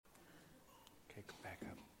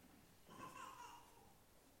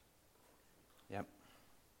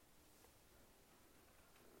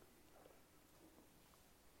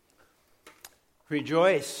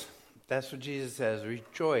Rejoice. That's what Jesus says.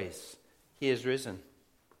 Rejoice. He is risen.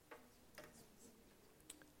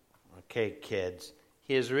 Okay, kids.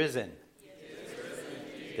 He is risen. He is risen.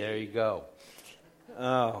 There you go.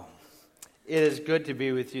 Oh, it is good to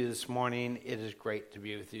be with you this morning. It is great to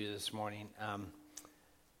be with you this morning. Mine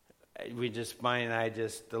and I,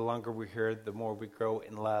 the longer we're here, the more we grow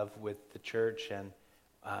in love with the church and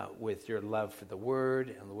with your love for the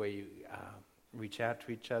Word and the way you reach out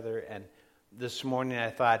to each other. And this morning I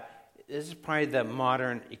thought, this is probably the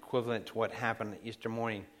modern equivalent to what happened Easter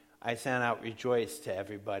morning. I sent out rejoice to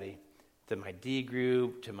everybody, to my D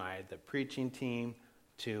group, to the preaching team,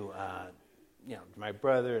 to my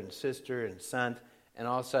brother and sister and son, and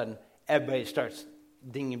all of a sudden everybody starts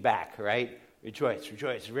dinging back, right? Rejoice,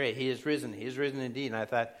 rejoice, he is risen indeed. And I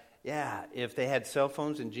thought, yeah, if they had cell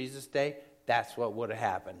phones in Jesus' day, that's what would have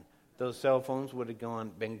happened. Those cell phones would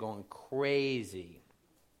have been going crazy.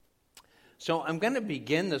 So I'm going to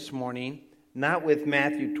begin this morning, not with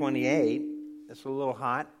Matthew 28, it's a little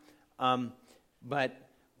hot, but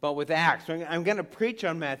with Acts. So I'm going to preach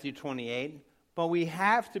on Matthew 28, but I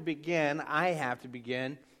have to begin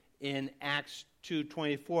in Acts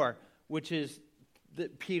 2:24, which is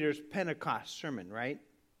Peter's Pentecost sermon, right?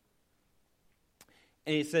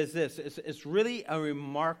 And he says this, it's really a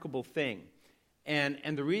remarkable thing.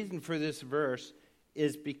 And the reason for this verse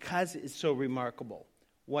is because it's so remarkable.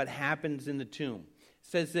 What happens in the tomb. It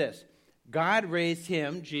says this, God raised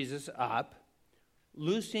him, Jesus, up,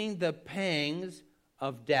 loosing the pangs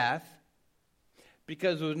of death,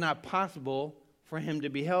 because it was not possible for him to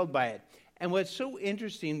be held by it. And what's so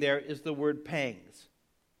interesting there is the word pangs.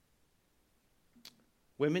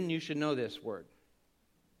 Women, you should know this word.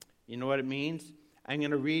 You know what it means? I'm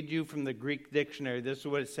going to read you from the Greek dictionary. This is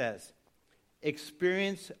what it says.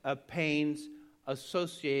 Experience of pains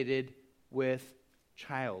associated with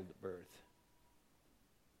childbirth.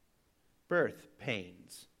 Birth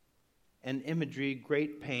pains. And imagery,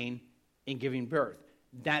 great pain in giving birth.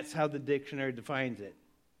 That's how the dictionary defines it.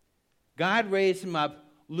 God raised him up,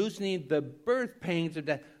 loosening the birth pains of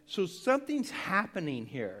death. So something's happening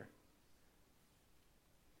here.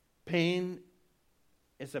 Pain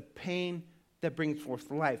is a pain that brings forth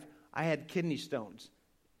life. I had kidney stones.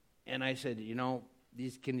 And I said,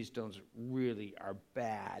 these kidney stones really are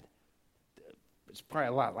bad. It's probably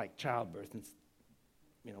a lot like childbirth. And,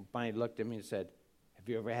 Bonnie looked at me and said, have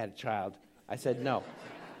you ever had a child? I said, no.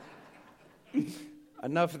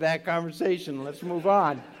 Enough of that conversation. Let's move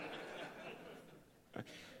on.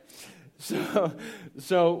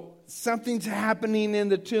 So something's happening in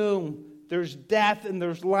the tomb. There's death and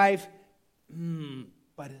there's life.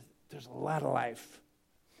 But there's a lot of life.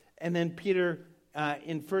 And then Peter,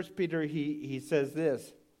 in 1 Peter, he says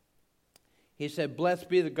this. He said, blessed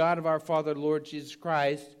be the God of our Father, Lord Jesus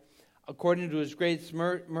Christ. According to his great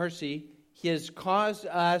mercy, he has caused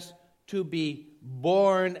us to be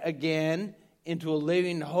born again into a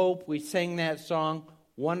living hope. We sang that song,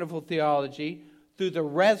 Wonderful Theology, through the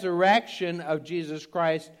resurrection of Jesus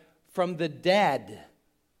Christ from the dead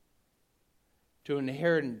to an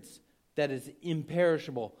inheritance that is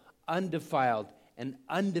imperishable, undefiled, and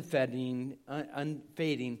unfading,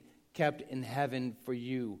 kept in heaven for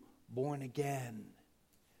you, born again.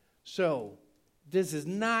 So, this is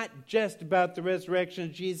not just about the resurrection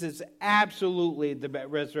of Jesus, absolutely the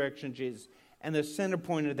resurrection of Jesus, and the center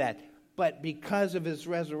point of that. But because of his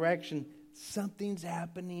resurrection, something's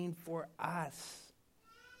happening for us.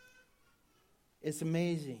 It's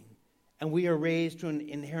amazing. And we are raised to an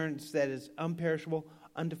inheritance that is imperishable,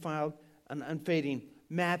 undefiled, and unfading.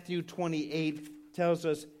 Matthew 28 tells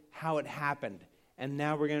us how it happened. And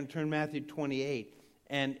now we're going to turn to Matthew 28.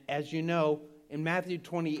 And as you know, in Matthew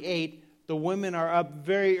 28, the women are up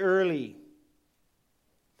very early.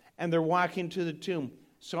 And they're walking to the tomb.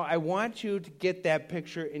 So I want you to get that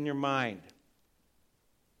picture in your mind.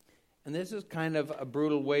 And this is kind of a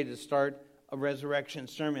brutal way to start a resurrection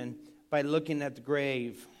sermon by looking at the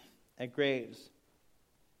graves.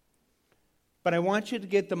 But I want you to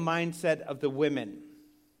get the mindset of the women.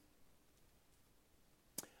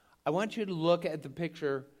 I want you to look at the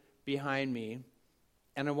picture behind me,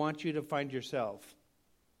 and I want you to find yourself.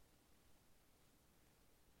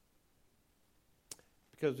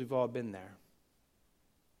 Because we've all been there.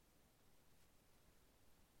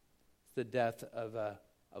 It's the death of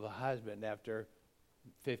a husband after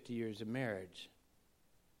 50 years of marriage.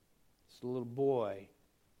 It's a little boy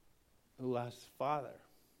who lost his father.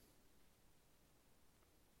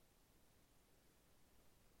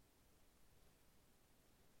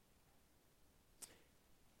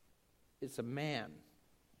 It's a man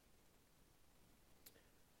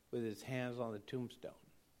with his hands on the tombstone.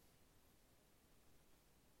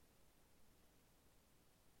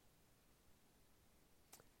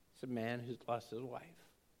 It's a man who's lost his wife.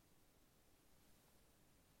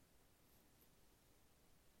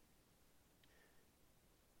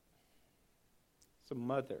 It's a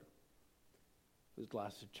mother who's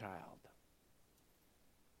lost a child.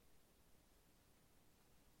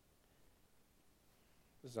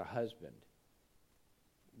 It's a husband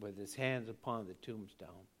with his hands upon the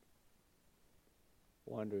tombstone,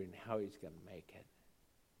 wondering how he's going to make it.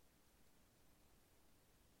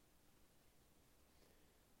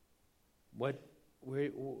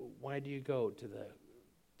 Why do you go to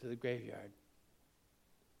the graveyard?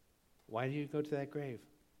 Why do you go to that grave?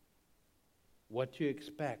 What do you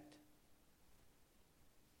expect?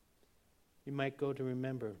 You might go to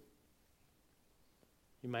remember.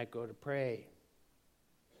 You might go to pray.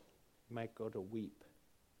 You might go to weep.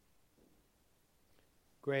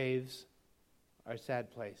 Graves are sad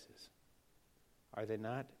places, are they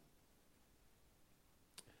not?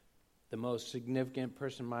 The most significant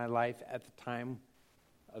person in my life at the time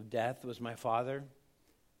of death was my father.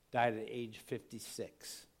 Died at age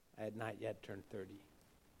 56. I had not yet turned 30.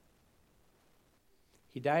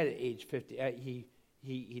 He died at age 50.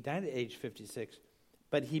 He died at age 56,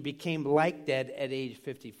 but he became like dead at age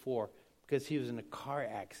 54 because he was in a car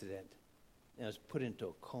accident and was put into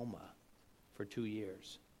a coma for 2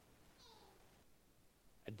 years.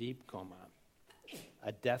 A deep coma,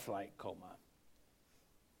 a death-like coma.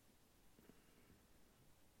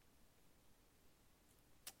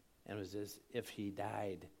 And it was as if he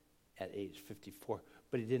died at age 54,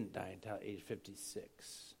 but he didn't die until age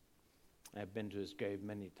 56. I've been to his grave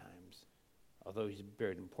many times, although he's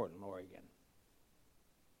buried in Portland, Oregon.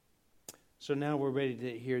 So now we're ready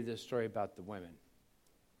to hear this story about the women,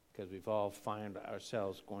 because we've all found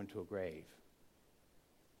ourselves going to a grave.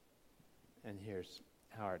 And here's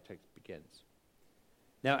how our text begins.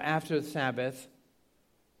 Now after the Sabbath,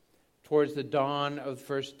 towards the dawn of the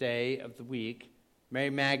first day of the week, Mary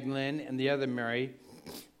Magdalene and the other Mary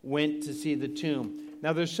went to see the tomb.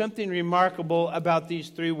 Now there's something remarkable about these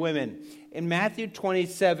three women. In Matthew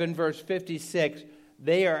 27, verse 56,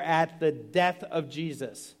 they are at the death of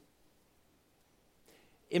Jesus.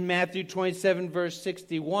 In Matthew 27, verse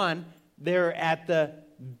 61, they're at the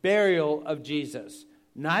burial of Jesus.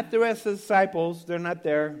 Not the rest of the disciples, they're not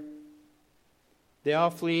there. They all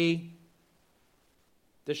flee.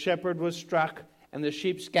 The shepherd was struck and the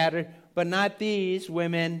sheep scattered, but not these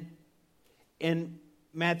women. In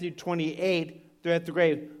Matthew 28, they're at the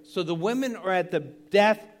grave. So the women are at the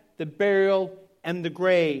death, the burial, and the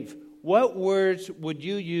grave. What words would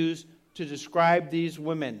you use to describe these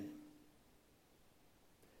women?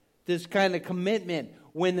 This kind of commitment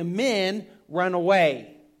when the men run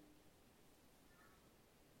away.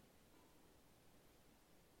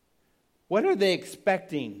 What are they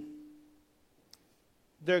expecting?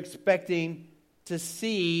 They're expecting to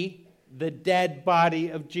see the dead body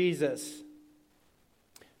of Jesus.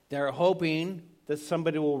 They're hoping that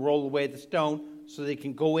somebody will roll away the stone so they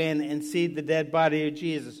can go in and see the dead body of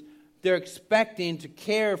Jesus. They're expecting to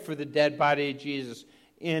care for the dead body of Jesus.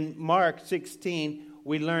 In Mark 16,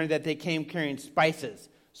 we learned that they came carrying spices.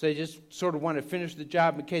 So they just sort of want to finish the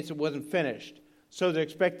job in case it wasn't finished. So they're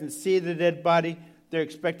expecting to see the dead body. They're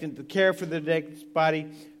expecting to care for the dead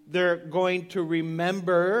body. They're going to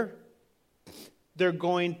remember. They're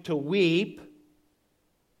going to weep.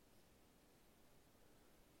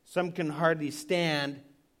 Some can hardly stand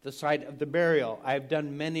the sight of the burial. I've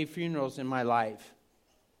done many funerals in my life.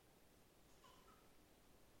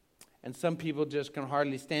 And some people just can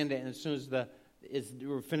hardly stand it, and as soon as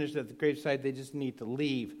we're finished at the graveside, they just need to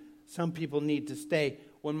leave. Some people need to stay.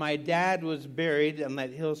 When my dad was buried on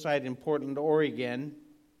that hillside in Portland, Oregon,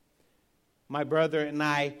 my brother and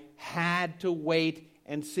I had to wait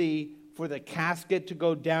and see for the casket to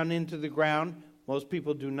go down into the ground. Most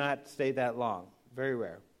people do not stay that long. Very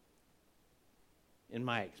rare, in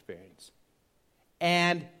my experience.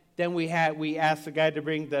 And then we asked the guy to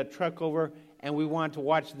bring the truck over, and we wanted to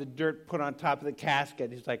watch the dirt put on top of the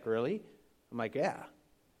casket. He's like, really? I'm like, yeah.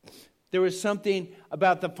 There was something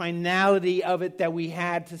about the finality of it that we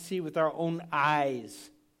had to see with our own eyes.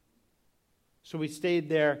 So we stayed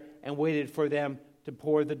there and waited for them to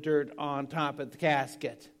pour the dirt on top of the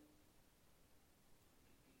casket.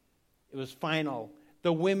 It was final.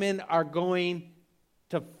 The women are going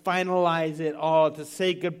to finalize it all, to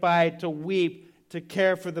say goodbye, to weep, to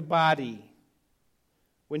care for the body.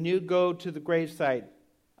 When you go to the gravesite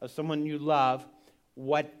of someone you love,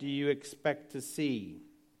 what do you expect to see?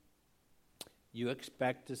 You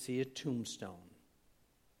expect to see a tombstone.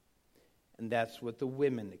 And that's what the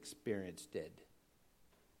women experienced did.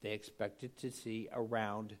 They expected to see a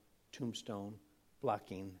round tombstone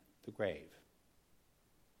blocking the grave.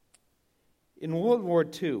 In World War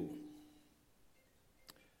II,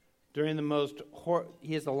 during the most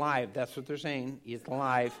he is alive. That's what they're saying. He's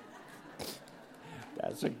alive.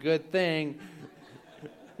 That's a good thing.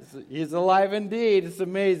 He's alive indeed. It's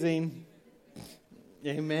amazing.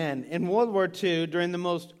 Amen. In World War II, during the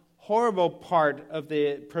most horrible part of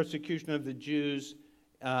the persecution of the Jews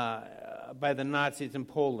by the Nazis in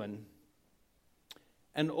Poland,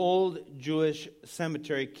 an old Jewish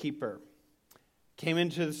cemetery keeper came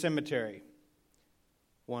into the cemetery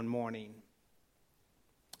one morning,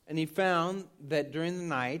 and he found that during the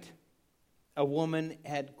night, a woman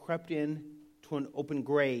had crept in to an open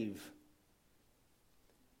grave.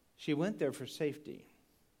 She went there for safety.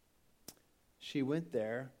 She went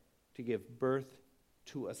there to give birth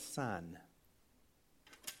to a son.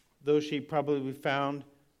 Though she probably found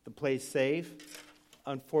the place safe,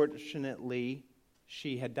 unfortunately,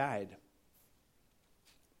 she had died.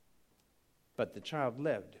 But the child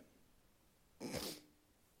lived.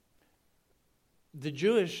 The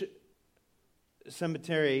Jewish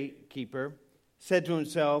cemetery keeper said to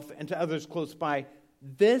himself and to others close by,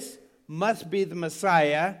 "This must be the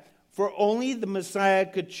Messiah, for only the Messiah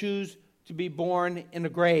could choose to be born in a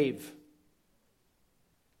grave."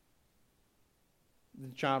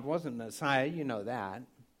 The child wasn't Messiah, you know that.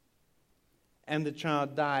 And the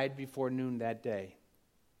child died before noon that day.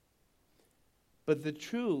 But the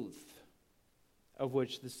truth of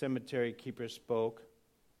which the cemetery keeper spoke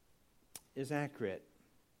is accurate.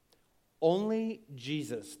 Only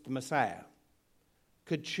Jesus, the Messiah,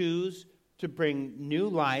 could choose to bring new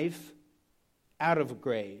life out of a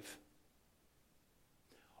grave.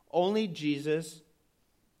 Only Jesus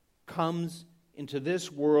comes into this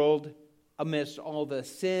world amidst all the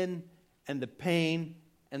sin and the pain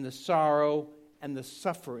and the sorrow and the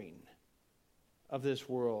suffering of this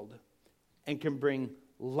world and can bring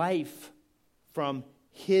life from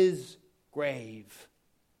his grave.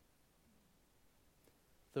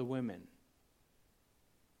 The women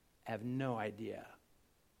have no idea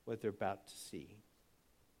what they're about to see.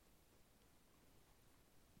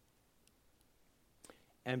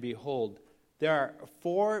 And behold, there are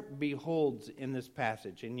 4 beholds in this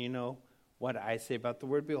passage. And you know what I say about the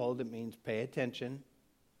word behold, it means pay attention.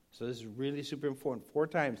 So this is really super important. 4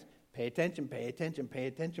 times, pay attention, pay attention, pay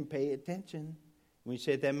attention, pay attention. When you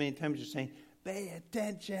say it that many times, you're saying, pay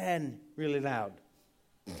attention, really loud.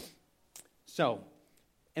 So,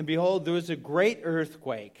 and behold, there was a great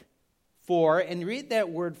earthquake. And read that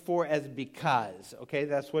word for as because. Okay,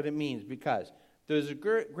 that's what it means, because. There was a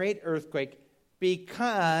great earthquake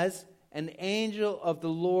because an angel of the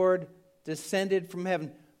Lord descended from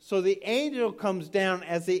heaven. So the angel comes down.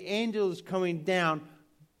 As the angel is coming down,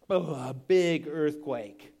 a big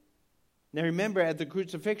earthquake. Now remember, at the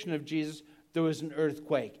crucifixion of Jesus, there was an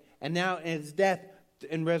earthquake. And now in his death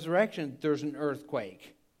and resurrection, there's an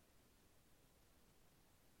earthquake.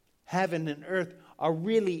 Heaven and earth are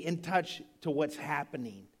really in touch to what's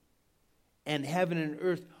happening. And heaven and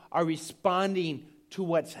earth are responding to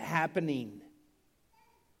what's happening.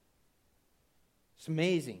 It's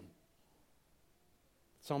amazing.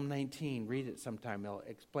 Psalm 19, read it sometime, I'll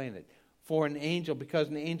explain it. Because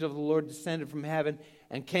an angel of the Lord descended from heaven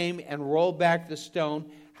and came and rolled back the stone.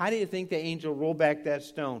 How do you think the angel rolled back that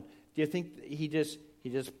stone? Do you think he just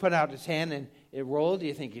put out his hand and it rolled? Do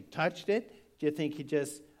you think he touched it? Do you think he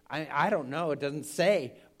just... I don't know. It doesn't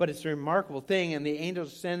say. But it's a remarkable thing. And the angel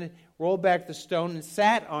descended, rolled back the stone, and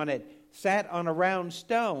sat on it. Sat on a round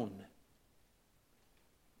stone.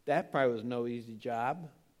 That probably was no easy job.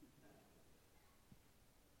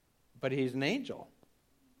 But he's an angel.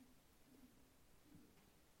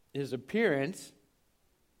 His appearance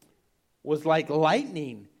was like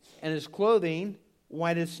lightning, and his clothing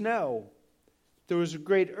white as snow. There was a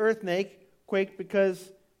great earthquake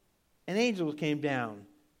because an angel came down.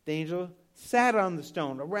 The angel sat on the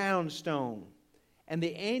stone, a round stone. And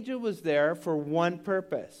the angel was there for one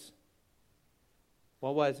purpose.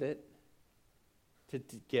 What was it? To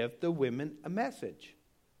give the women a message.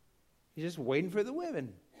 He's just waiting for the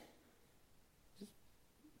women.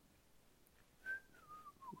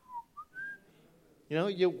 You know,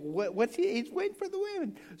 he's waiting for the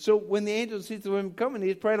women. So when the angel sees the women coming,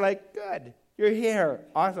 he's probably like, good, you're here.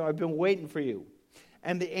 Awesome, I've been waiting for you.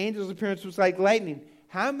 And the angel's appearance was like lightning.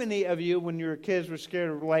 How many of you, when you were kids, were scared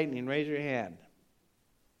of lightning? Raise your hand.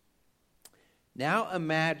 Now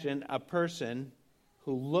imagine a person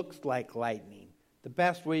who looks like lightning. The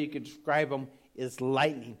best way you could describe them is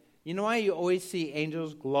lightning. You know why you always see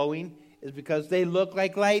angels glowing? Is because they look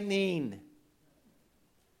like lightning.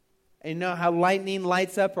 And you know how lightning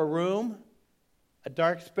lights up a room? A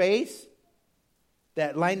dark space?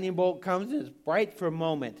 That lightning bolt comes and it's bright for a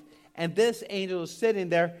moment. And this angel is sitting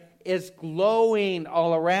there, is glowing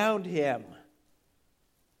all around him.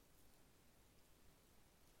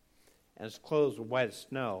 And his clothes were white as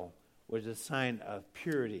snow, which is a sign of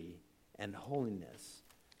purity and holiness.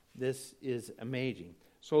 This is amazing.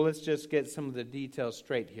 So let's just get some of the details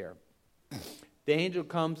straight here. The angel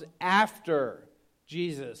comes after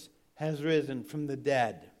Jesus has risen from the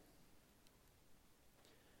dead.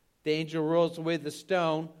 The angel rolls away the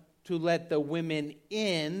stone to let the women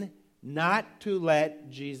in, not to let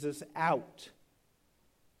Jesus out.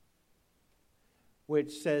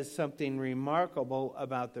 Which says something remarkable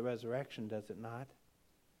about the resurrection, does it not?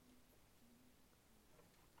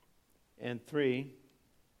 And 3,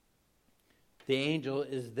 the angel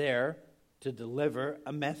is there to deliver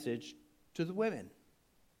a message to the women.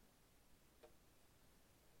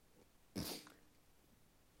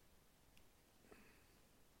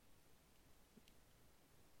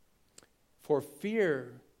 For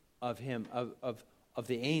fear of him, of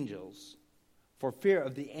the angels, for fear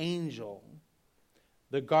of the angel,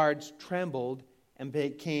 the guards trembled and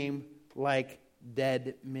became like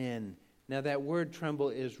dead men. Now that word tremble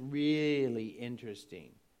is really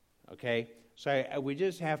interesting. Okay? So we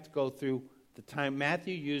just have to go through the time.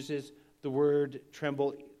 Matthew uses the word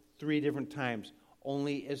tremble 3 different times.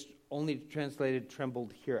 Only translated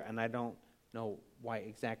trembled here, and I don't know why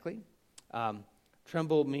exactly.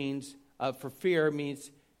 Tremble means, for fear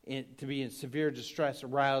means to be in severe distress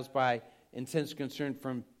aroused by intense concern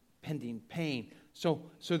from pending pain. So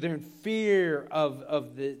they're in fear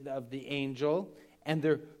of the angel, and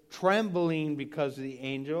they're trembling because of the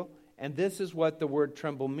angel. And this is what the word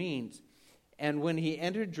tremble means. And when he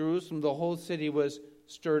entered Jerusalem, the whole city was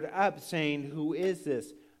stirred up, saying, "Who is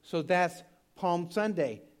this?" So that's Palm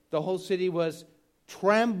Sunday. The whole city was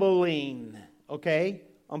trembling, okay,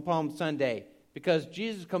 on Palm Sunday, because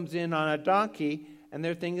Jesus comes in on a donkey, and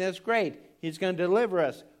they're thinking, that's great. He's going to deliver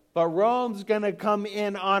us. But Rome's going to come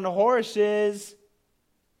in on horses.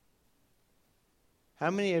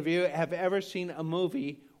 How many of you have ever seen a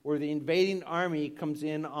movie where the invading army comes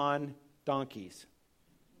in on donkeys?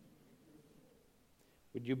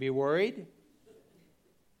 Would you be worried?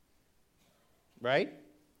 Right?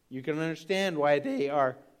 You can understand why they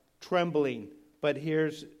are trembling. But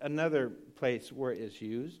here's another place where it's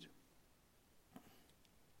used.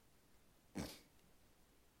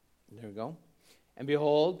 There we go. And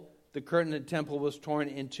behold, the curtain of the temple was torn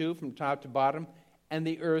in two from top to bottom, and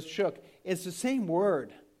the earth shook. It's the same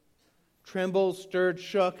word. Trembled, stirred,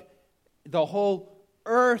 shook. The whole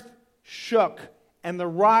earth shook, and the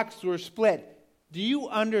rocks were split. Do you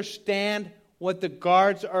understand what the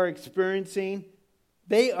guards are experiencing?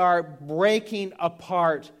 They are breaking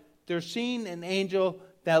apart. They're seeing an angel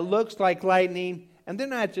that looks like lightning, and they're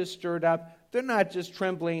not just stirred up. They're not just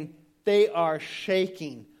trembling. They are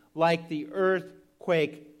shaking like the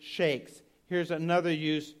earthquake shakes. Here's another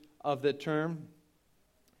use of the term.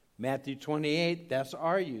 Matthew 28, that's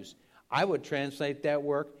our use. I would translate that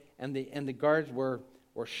work, and the guards were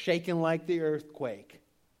shaking like the earthquake.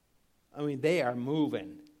 I mean, they are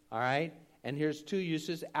moving, all right? And here's 2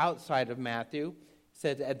 uses outside of Matthew. It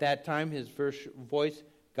said at that time his voice,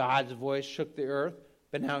 God's voice, shook the earth,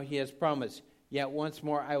 but now he has promised, yet once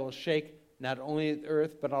more I will shake not only the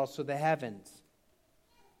earth, but also the heavens.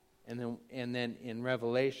 And then in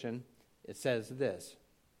Revelation, it says this.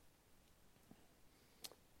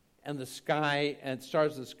 And the sky and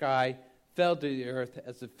stars of the sky fell to the earth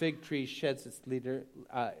as the fig tree sheds its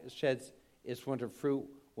winter fruit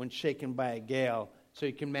when shaken by a gale. So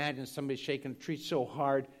you can imagine somebody shaking a tree so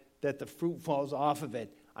hard that the fruit falls off of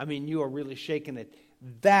it. I mean, you are really shaking it.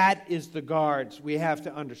 That is the guards. We have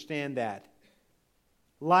to understand that.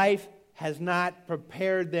 Life has not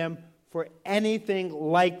prepared them for anything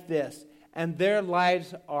like this. And their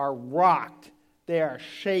lives are rocked. They are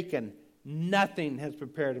shaken. Nothing has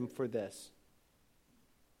prepared them for this.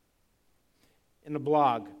 In a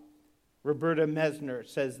blog, Roberta Mesner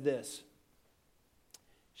says this.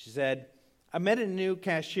 She said, I met a new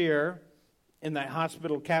cashier in the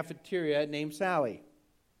hospital cafeteria named Sally.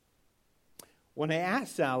 When I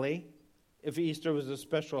asked Sally if Easter was a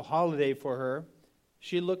special holiday for her,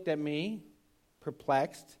 she looked at me,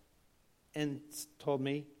 perplexed, and told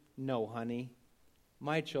me, no, honey,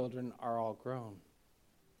 my children are all grown.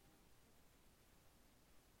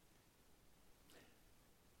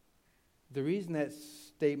 The reason that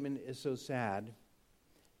statement is so sad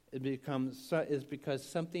is because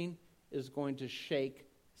something is going to shake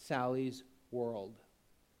Sally's world.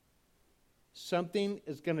 Something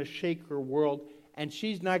is going to shake her world, and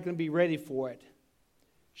she's not going to be ready for it.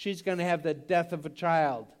 She's going to have the death of a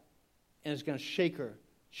child, and it's going to shake her.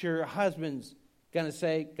 Her husband's going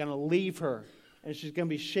to leave her, and she's going to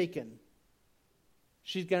be shaken.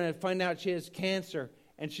 She's going to find out she has cancer,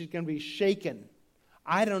 and she's going to be shaken.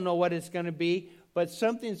 I don't know what it's going to be, but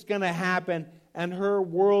something's going to happen, and her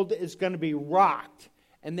world is going to be rocked.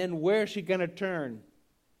 And then where is she going to turn?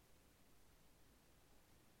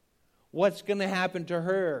 What's going to happen to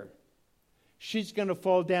her? She's going to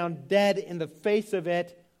fall down dead in the face of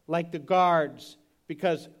it like the guards,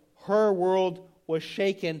 because her world was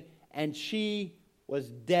shaken and she was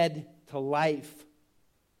dead to life.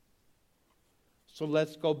 So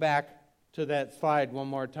let's go back to that slide one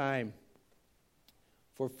more time.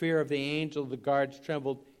 For fear of the angel, the guards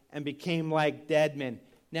trembled and became like dead men.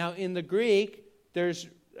 Now, in the Greek, there's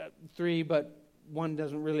three, but one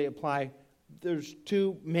doesn't really apply. There's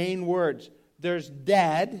two main words. There's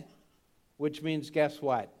dead, which means, guess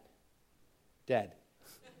what? Dead.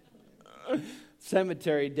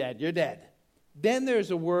 Cemetery dead. You're dead. Then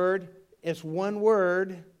there's a word. It's one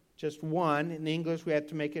word, just one. In English, we have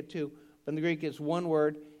to make it two. But in the Greek, it's one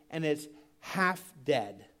word, and it's half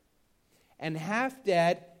dead. And half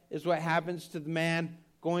dead is what happens to the man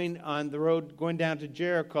going on the road, going down to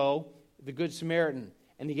Jericho, the Good Samaritan.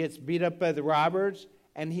 And he gets beat up by the robbers,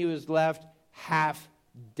 and he was left half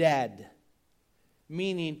dead.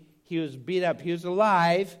 Meaning, he was beat up. He was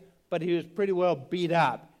alive, but he was pretty well beat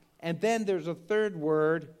up. And then there's a third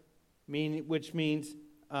word, which means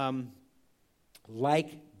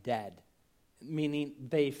like dead. Meaning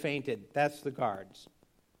they fainted. That's the guards.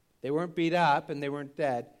 They weren't beat up and they weren't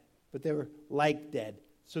dead, but they were like dead.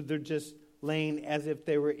 So they're just laying as if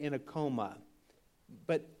they were in a coma.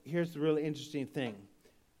 But here's the really interesting thing.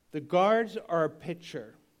 The guards are a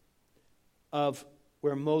picture of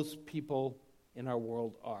where most people in our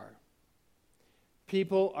world are.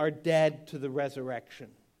 People are dead to the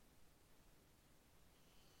resurrection.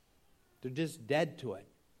 They're just dead to it.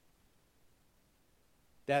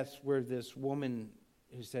 That's where this woman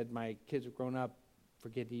who said, my kids are grown up,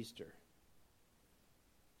 forget Easter.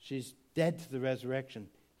 She's dead to the resurrection.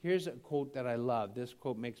 Here's a quote that I love. This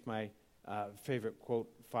quote makes my favorite quote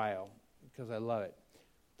file because I love it.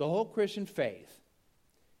 The whole Christian faith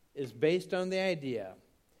is based on the idea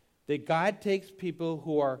that God takes people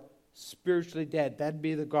who are spiritually dead. That'd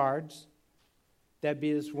be the guards. That'd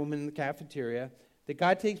be this woman in the cafeteria. That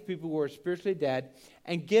God takes people who are spiritually dead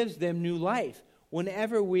and gives them new life.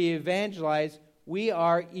 Whenever we evangelize, we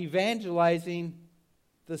are evangelizing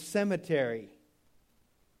the cemetery.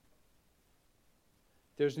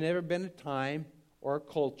 There's never been a time or a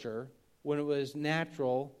culture when it was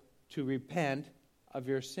natural to repent of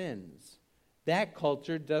your sins. That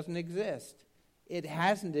culture doesn't exist. It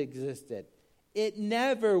hasn't existed. It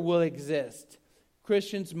never will exist.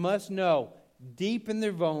 Christians must know deep in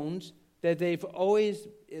their bones that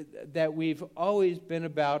we've always been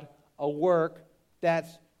about a work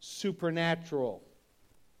that's supernatural.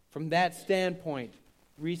 From that standpoint,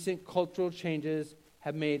 recent cultural changes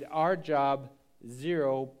have made our job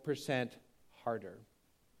 0% harder.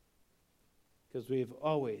 Because we've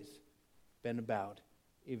always been about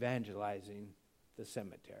evangelizing the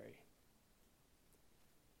cemetery.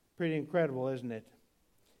 Pretty incredible, isn't it?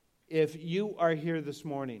 If you are here this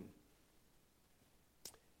morning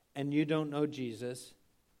and you don't know Jesus,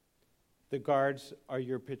 the guards are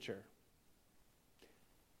your picture.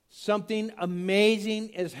 Something amazing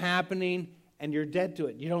is happening and you're dead to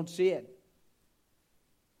it. You don't see it.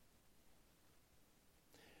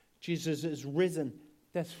 Jesus is risen.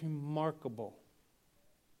 That's remarkable.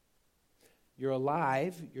 You're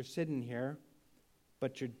alive, you're sitting here,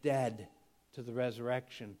 but you're dead to the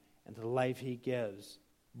resurrection and to the life he gives,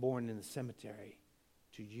 born in the cemetery,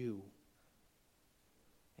 to you.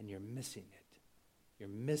 And you're missing it. You're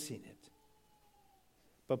missing it.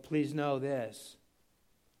 But please know this.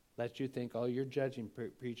 Lest you think, oh, you're judging,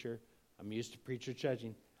 preacher. I'm used to preacher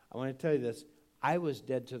judging. I want to tell you this. I was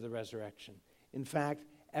dead to the resurrection. In fact,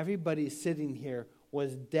 everybody sitting here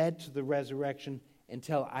was dead to the resurrection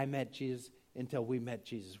until I met Jesus, until we met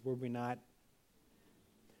Jesus. Were we not?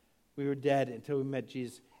 We were dead until we met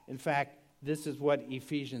Jesus. In fact, this is what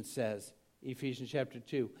Ephesians says. Ephesians chapter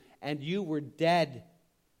 2. And you were dead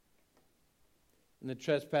in the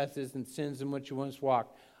trespasses and sins in which you once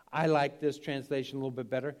walked. I like this translation a little bit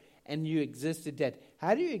better. And you existed dead.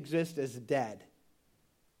 How do you exist as dead?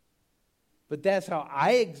 But that's how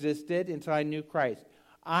I existed until I knew Christ.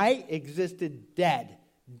 I existed dead.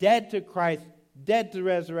 Dead to Christ. Dead to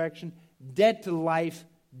resurrection. Dead to life.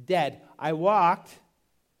 Dead. I walked.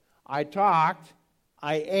 I talked.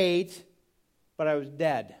 I ate. But I was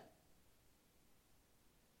dead.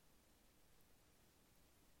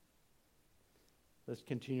 Let's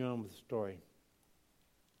continue on with the story.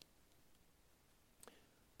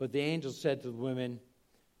 But the angel said to the women,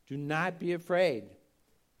 "Do not be afraid,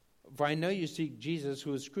 for I know you seek Jesus who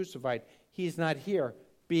was crucified. He is not here,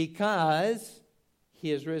 because he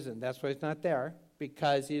is risen." That's why he's not there,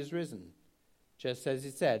 because he is risen. Just as he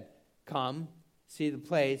said, "Come, see the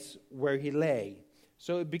place where he lay."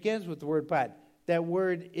 So it begins with the word "but." That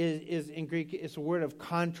word is in Greek, it's a word of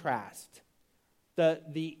contrast.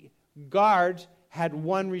 The guards had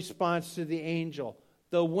one response to the angel.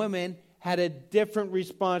 The women had a different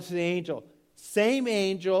response to the angel. Same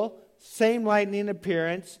angel, same lightning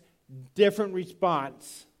appearance, different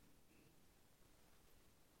response.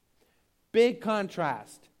 Big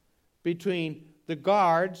contrast between the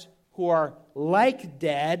guards who are like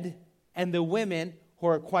dead and the women who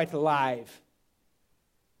are quite alive.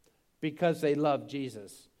 Because they love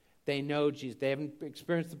Jesus. They know Jesus. They haven't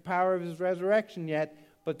experienced the power of his resurrection yet,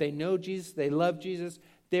 but they know Jesus. They love Jesus.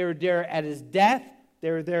 They were there at his death. They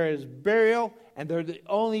were there at his burial. And they're the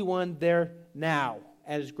only one there now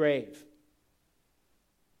at his grave.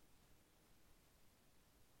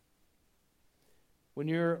 When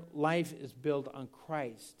your life is built on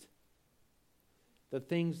Christ, the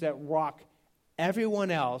things that rock everyone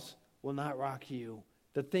else will not rock you.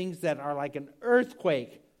 The things that are like an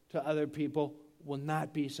earthquake to other people will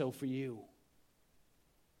not be so for you.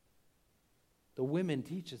 The women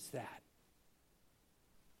teach us that.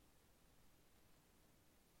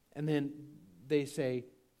 And then they say,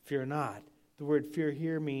 "Fear not." The word fear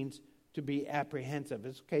here means to be apprehensive.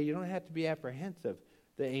 It's okay, you don't have to be apprehensive,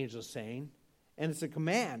 the angel's saying. And it's a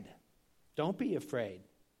command. Don't be afraid.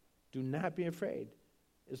 Do not be afraid.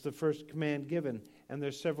 It's the first command given. And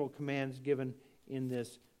there's several commands given in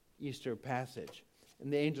this Easter passage.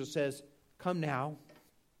 And the angel says, "Come now.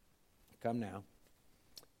 Come now.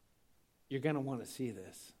 You're going to want to see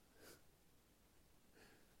this."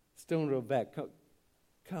 Stone wrote back,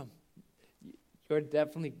 come. You're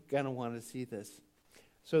definitely going to want to see this.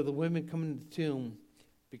 So the women come into the tomb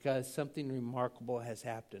because something remarkable has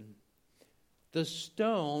happened. The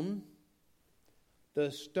stone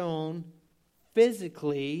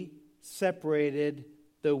physically separated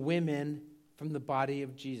the women from the body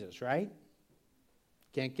of Jesus, right?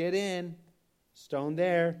 Can't get in. Stone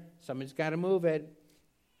there. Somebody's got to move it.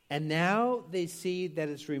 And now they see that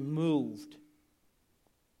it's removed.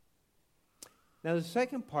 Now the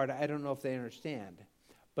second part, I don't know if they understand,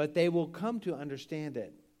 but they will come to understand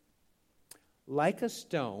it. Like a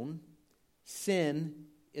stone, sin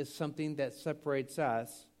is something that separates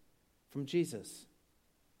us from Jesus.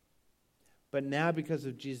 But now because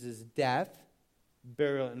of Jesus' death,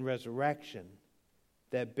 burial, and resurrection,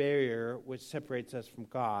 that barrier which separates us from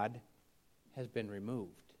God has been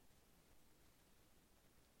removed.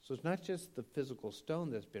 So it's not just the physical stone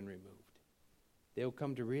that's been removed. They will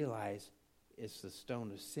come to realize it's the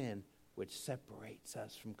stone of sin which separates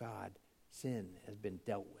us from God. Sin has been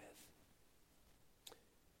dealt with.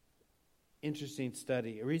 Interesting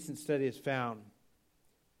study. A recent study has found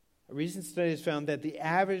that the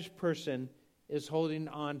average person is holding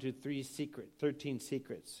on to 13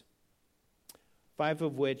 secrets, 5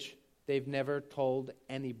 of which they've never told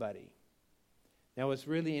anybody. Now, what's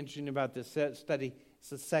really interesting about this study,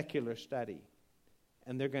 it's a secular study,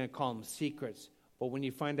 and they're going to call them secrets. But when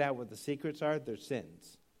you find out what the secrets are, they're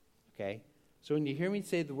sins. Okay? So when you hear me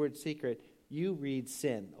say the word secret, you read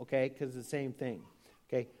sin, okay? Because it's the same thing.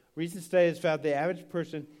 Okay? Recent study has found the average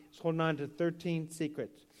person is holding on to 13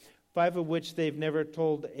 secrets, 5 of which they've never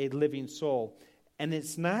told a living soul. And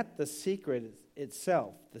it's not the secret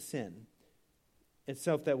itself, the sin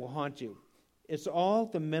itself, that will haunt you. It's all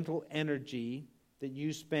the mental energy that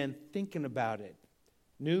you spend thinking about it.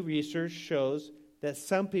 New research shows that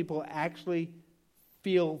some people actually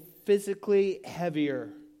feel physically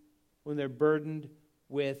heavier when they're burdened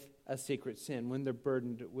with a secret sin, when they're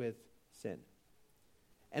burdened with sin.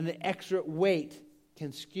 And the extra weight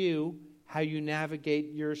can skew how you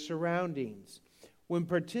navigate your surroundings. When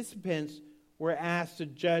participants were asked to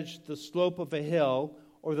judge the slope of a hill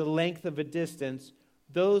or the length of a distance,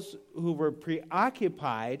 those who were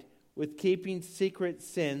preoccupied with keeping secret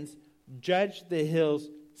sins judged the hills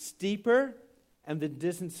steeper and the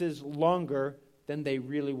distances longer than they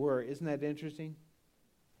really were. Isn't that interesting?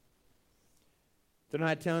 They're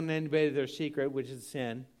not telling anybody their secret, which is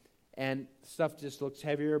sin, and stuff just looks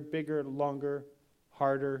heavier, bigger, longer,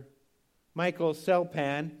 harder. Michael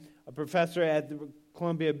Selpan, a professor at the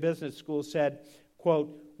Columbia Business School, said,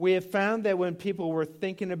 quote, "We have found that when people were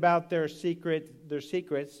thinking about their secrets,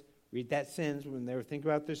 read that sins, when they were thinking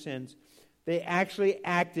about their sins, they actually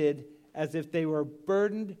acted as if they were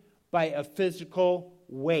burdened by a physical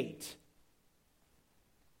weight.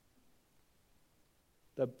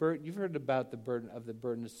 You've heard about the burden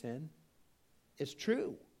of sin. It's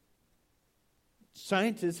true.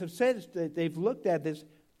 Scientists have said that they've looked at this.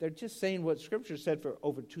 They're just saying what Scripture said for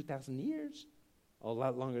over 2,000 years. A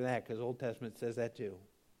lot longer than that, because Old Testament says that too.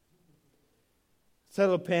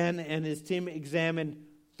 Settlepan and his team examined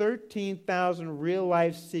 13,000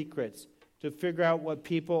 real-life secrets to figure out what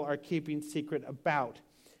people are keeping secret about,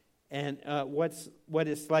 and what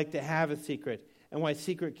it's like to have a secret, and why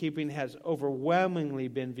secret keeping has overwhelmingly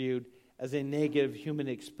been viewed as a negative human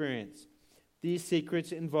experience. These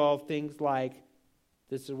secrets involve things like,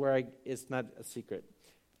 this is where it's not a secret.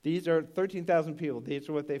 These are 13,000 people. These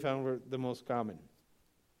are what they found were the most common.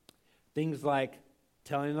 Things like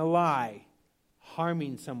telling a lie,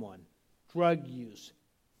 harming someone, drug use,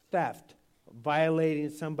 theft, violating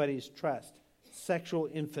somebody's trust, sexual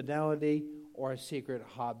infidelity, or a secret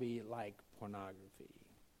hobby like pornography.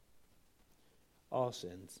 All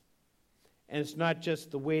sins. And it's not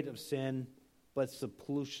just the weight of sin, but it's the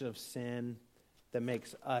pollution of sin that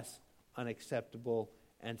makes us unacceptable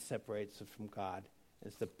and separates us from God.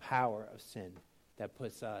 It's the power of sin that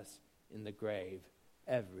puts us in the grave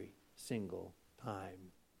every single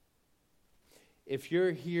time. If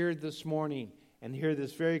you're here this morning, and hear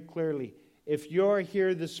this very clearly, if you're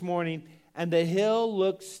here this morning and the hill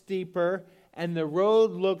looks steeper and the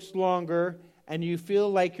road looks longer and you feel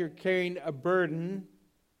like you're carrying a burden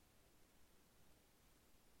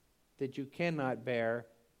that you cannot bear,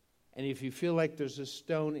 and if you feel like there's a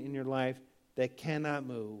stone in your life that cannot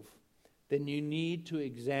move, then you need to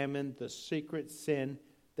examine the secret sin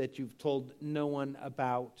that you've told no one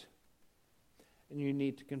about. And you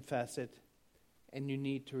need to confess it, and you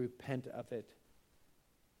need to repent of it.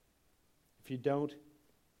 If you don't,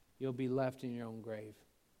 you'll be left in your own grave.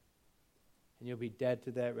 And you'll be dead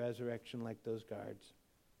to that resurrection like those guards.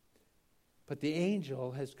 But the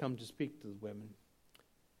angel has come to speak to the women.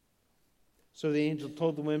 So the angel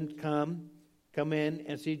told the women to come in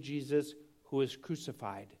and see Jesus who was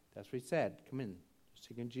crucified. That's what he said. Come in.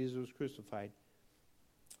 Seeing Jesus was crucified.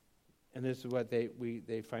 And this is what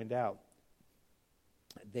they find out.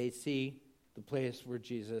 They see the place where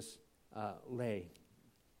Jesus lay.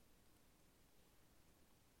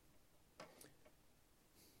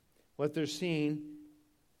 What they're seeing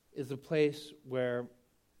is a place where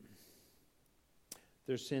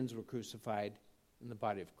their sins were crucified in the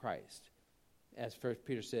body of Christ. As 1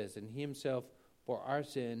 Peter says, and he himself bore our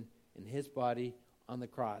sin in his body on the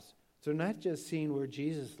cross. So they're not just seeing where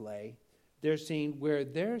Jesus lay, they're seeing where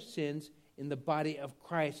their sins in the body of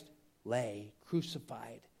Christ lay,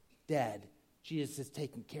 crucified, dead. Jesus has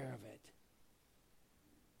taken care of it,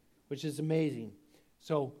 which is amazing.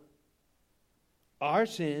 So our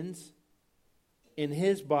sins in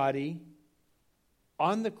his body,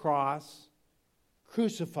 on the cross,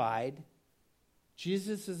 crucified,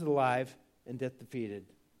 Jesus is alive and death defeated.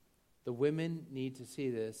 The women need to see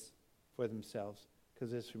this for themselves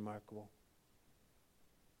because it's remarkable.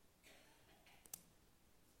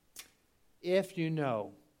 If you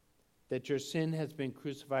know that your sin has been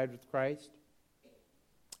crucified with Christ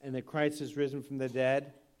and that Christ has risen from the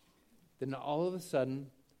dead, then all of a sudden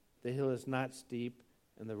the hill is not steep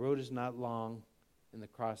and the road is not long and the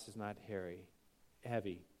cross is not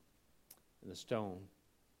heavy and the stone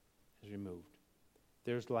is removed.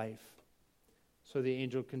 There's life. So the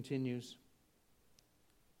angel continues.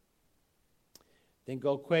 Then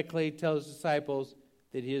go quickly, tell his disciples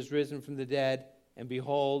that he is risen from the dead, and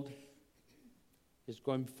behold, he is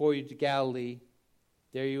going before you to Galilee.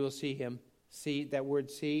 There you will see him. See, that word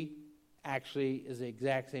see actually is the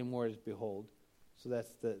exact same word as behold. So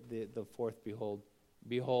that's the fourth behold.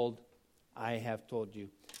 Behold, I have told you.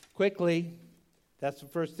 Quickly, that's the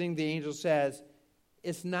first thing the angel says.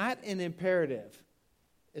 It's not an imperative.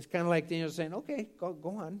 It's kind of like the angel saying, okay,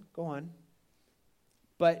 go on.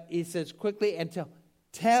 But he says quickly and tell.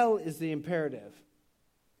 Tell is the imperative.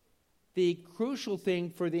 The crucial thing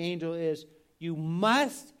for the angel is you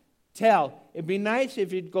must tell. It'd be nice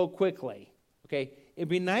if you'd go quickly. Okay? It'd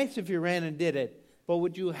be nice if you ran and did it. But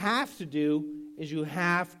what you have to do is you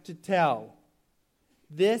have to tell.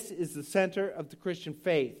 This is the center of the Christian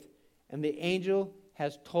faith. And the angel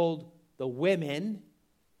has told the women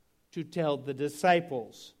to tell the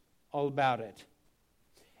disciples all about it.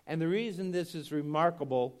 And the reason this is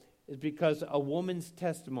remarkable is because a woman's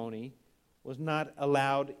testimony was not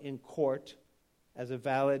allowed in court as a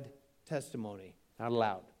valid testimony. Not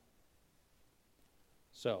allowed.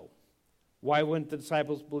 So, why wouldn't the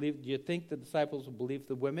disciples believe? Do you think the disciples will believe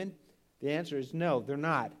the women? The answer is no, they're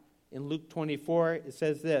not. In Luke 24, it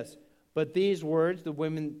says this, but these words, the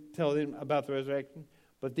women tell them about the resurrection,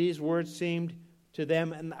 but these words seemed to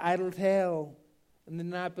them an idle tale, and did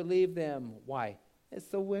not believe them. Why? It's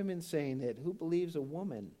the women saying it. Who believes a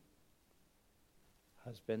woman?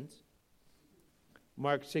 Husbands.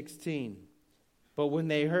 Mark 16. But when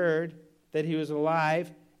they heard that he was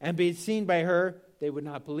alive and being seen by her, they would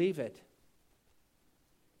not believe it.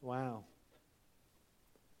 Wow.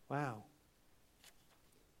 Wow.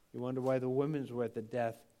 You wonder why the women were at the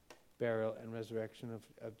death, burial, and resurrection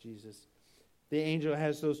of Jesus. The angel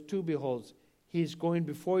has those two beholds. He's going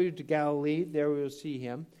before you to Galilee. There we will see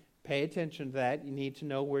him. Pay attention to that. You need to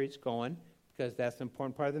know where he's going because that's an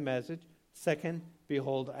important part of the message. Second,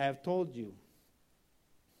 behold, I have told you.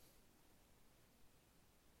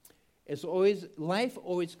 Life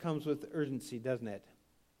always comes with urgency, doesn't it?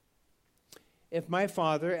 If my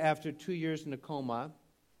father, after 2 years in a coma,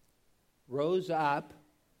 rose up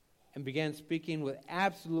and began speaking with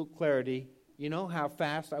absolute clarity, you know how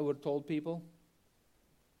fast I would have told people?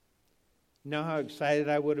 You know how excited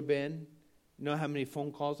I would have been? You know how many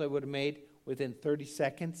phone calls I would have made within 30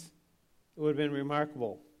 seconds? It would have been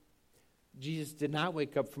remarkable. Jesus did not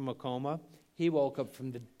wake up from a coma. He woke up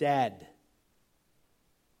from the dead.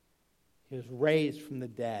 He was raised from the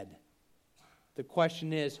dead. The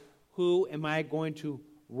question is, who am I going to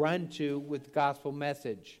run to with the gospel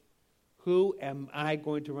message? Who am I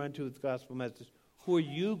going to run to with the gospel message? Who are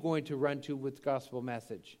you going to run to with the gospel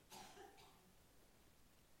message?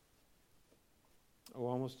 We're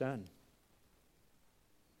almost done.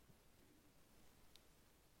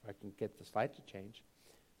 I can get the slide to change.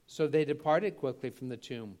 So they departed quickly from the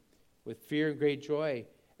tomb with fear and great joy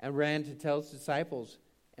and ran to tell his disciples.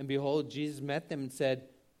 And behold, Jesus met them and said,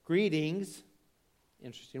 "Greetings."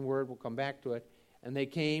 Interesting word, we'll come back to it. And they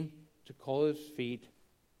came to cool his feet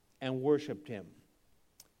and worshipped him.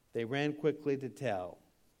 They ran quickly to tell.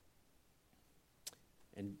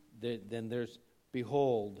 And then there's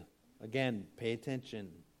behold. Again, pay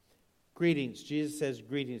attention. Greetings. Jesus says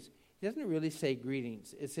greetings. He doesn't really say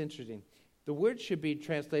greetings. It's interesting. The word should be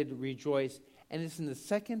translated rejoice, and it's in the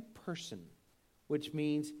second person, which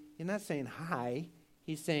means he's not saying hi.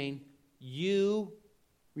 He's saying you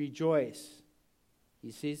rejoice.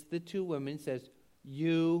 He sees the two women, says,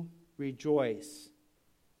 you rejoice.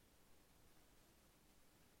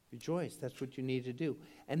 Rejoice. That's what you need to do.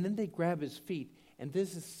 And then they grab his feet. And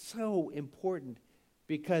this is so important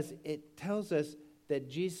because it tells us that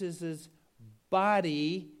Jesus'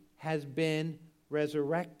 body has been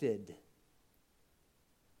resurrected.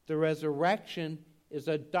 The resurrection is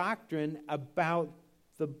a doctrine about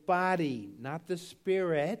the body, not the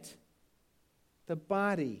spirit, the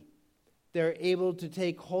body. They're able to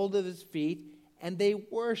take hold of his feet and they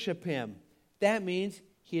worship him. That means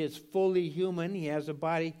he is fully human, he has a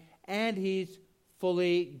body, and he's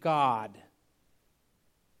fully God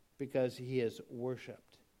because he is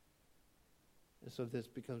worshipped. And so this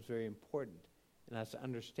becomes very important in us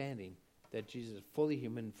understanding that Jesus is fully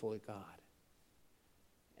human and fully God.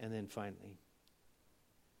 And then finally,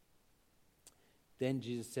 then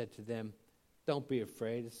Jesus said to them, don't be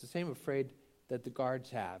afraid. It's the same afraid that the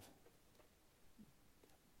guards have.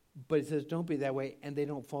 But it says don't be that way, and they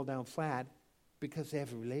don't fall down flat because they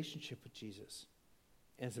have a relationship with Jesus.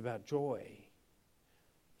 And it's about joy. He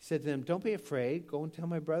said to them, don't be afraid. Go and tell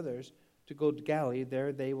my brothers to go to Galilee.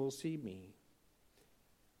 There they will see me.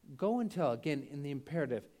 Go and tell, again, in the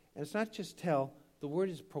imperative. And it's not just tell. The word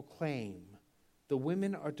is proclaim. The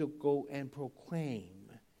women are to go and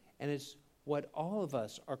proclaim. And it's what all of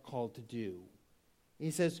us are called to do.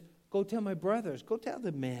 He says, go tell my brothers. Go tell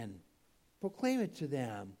the men. Proclaim it to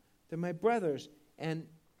them. They're my brothers. And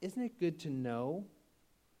isn't it good to know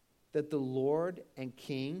that the Lord and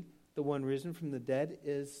King, the one risen from the dead,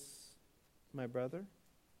 is my brother?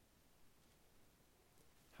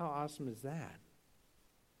 How awesome is that?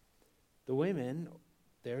 The women,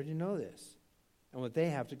 they already know this. And what they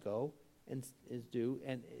have to go and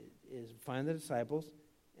is find the disciples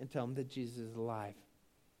and tell them that Jesus is alive.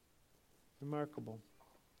 Remarkable.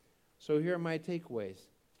 So here are my takeaways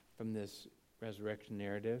from this resurrection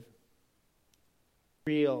narrative.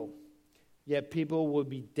 Real, yet people will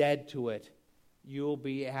be dead to it. You'll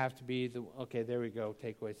have to be the... Okay, there we go,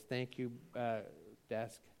 takeaways. Thank you,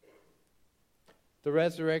 desk. The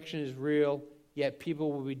resurrection is real, yet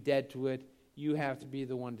people will be dead to it. You have to be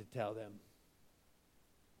the one to tell them.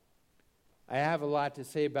 I have a lot to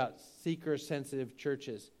say about seeker-sensitive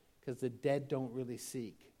churches because the dead don't really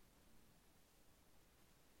seek.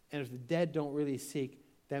 And if the dead don't really seek,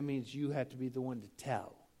 that means you have to be the one to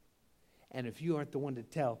tell. And if you aren't the one to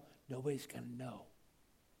tell, nobody's going to know.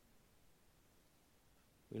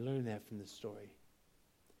 We learn that from this story.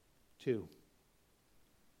 2,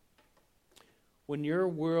 when your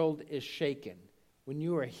world is shaken, when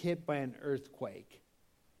you are hit by an earthquake,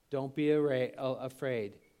 don't be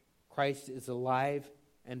afraid. Christ is alive,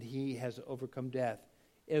 and he has overcome death.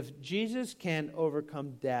 If Jesus can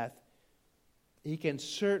overcome death, he can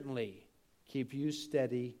certainly keep you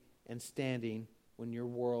steady and standing when your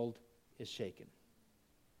world is shaken.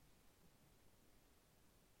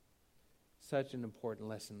 Such an important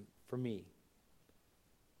lesson for me.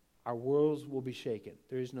 Our worlds will be shaken.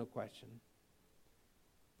 There is no question.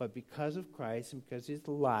 But because of Christ and because he's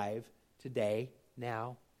alive today,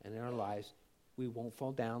 now, and in our lives, we won't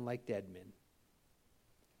fall down like dead men.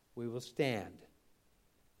 We will stand,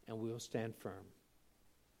 and we will stand firm.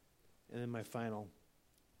 And then my final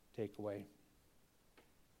takeaway.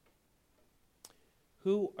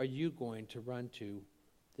 Who are you going to run to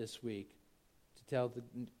this week to tell the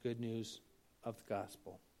good news of the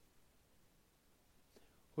gospel?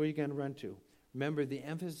 Who are you going to run to? Remember, the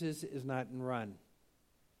emphasis is not in run.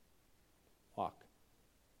 Walk.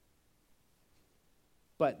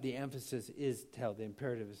 But the emphasis is tell. The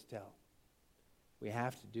imperative is tell. We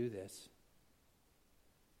have to do this.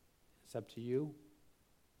 It's up to you.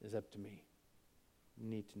 It's up to me. We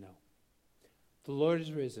need to know. The Lord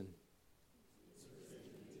is risen.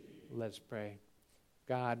 Let's pray.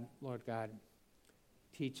 God, Lord God,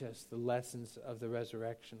 teach us the lessons of the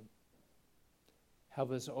resurrection.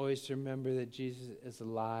 Help us always to remember that Jesus is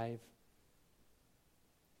alive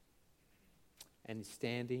and he's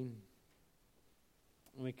standing,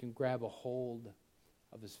 and we can grab a hold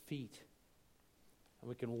of his feet and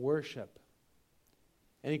we can worship.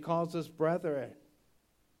 And he calls us brother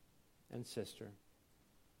and sister.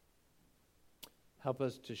 Help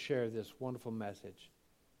us to share this wonderful message.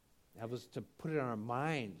 Help us to put it on our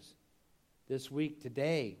minds this week,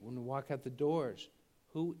 today, when we walk out the doors.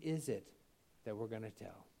 Who is it that we're going to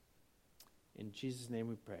tell? In Jesus' name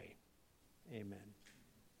we pray. Amen.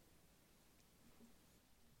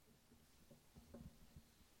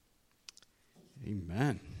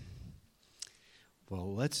 Amen.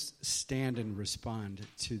 Well, let's stand and respond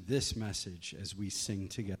to this message as we sing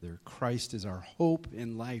together. Christ is our hope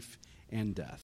in life and death.